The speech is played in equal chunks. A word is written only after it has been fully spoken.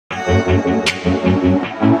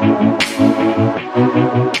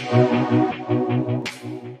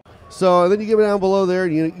So then you get down below there,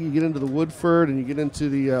 and you get into the Woodford, and you get into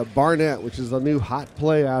the Barnett, which is the new hot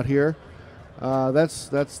play out here. That's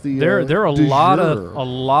the there are a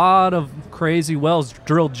lot of crazy wells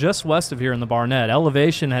drilled just west of here in the Barnett.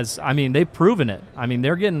 Elevation has, I mean, they've proven it. I mean,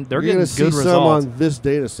 they're getting good results. You're gonna see some on this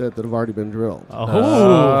data set that have already been drilled.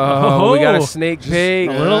 Oh, we got a sneak peek.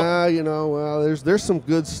 You know, well, there's some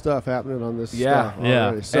good stuff happening on this stuff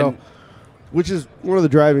already. So, which is one of the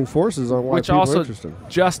driving forces on why people are interested.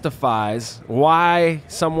 Justifies why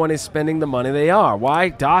someone is spending the money they are. Why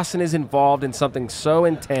Dawson is involved in something so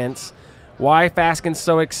intense. Why Fasken's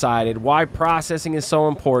so excited. Why processing is so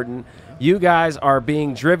important. You guys are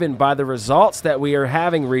being driven by the results that we are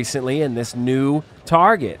having recently in this new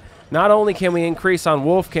target. Not only can we increase on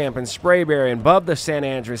Wolfcamp and Sprayberry and above the San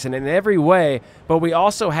Andreas and in every way, but we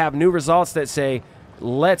also have new results that say,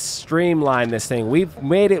 let's streamline this thing. We've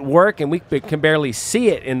made it work, and we can barely see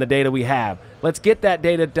it in the data we have. Let's get that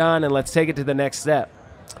data done, and let's take it to the next step.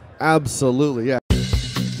 Absolutely, yeah.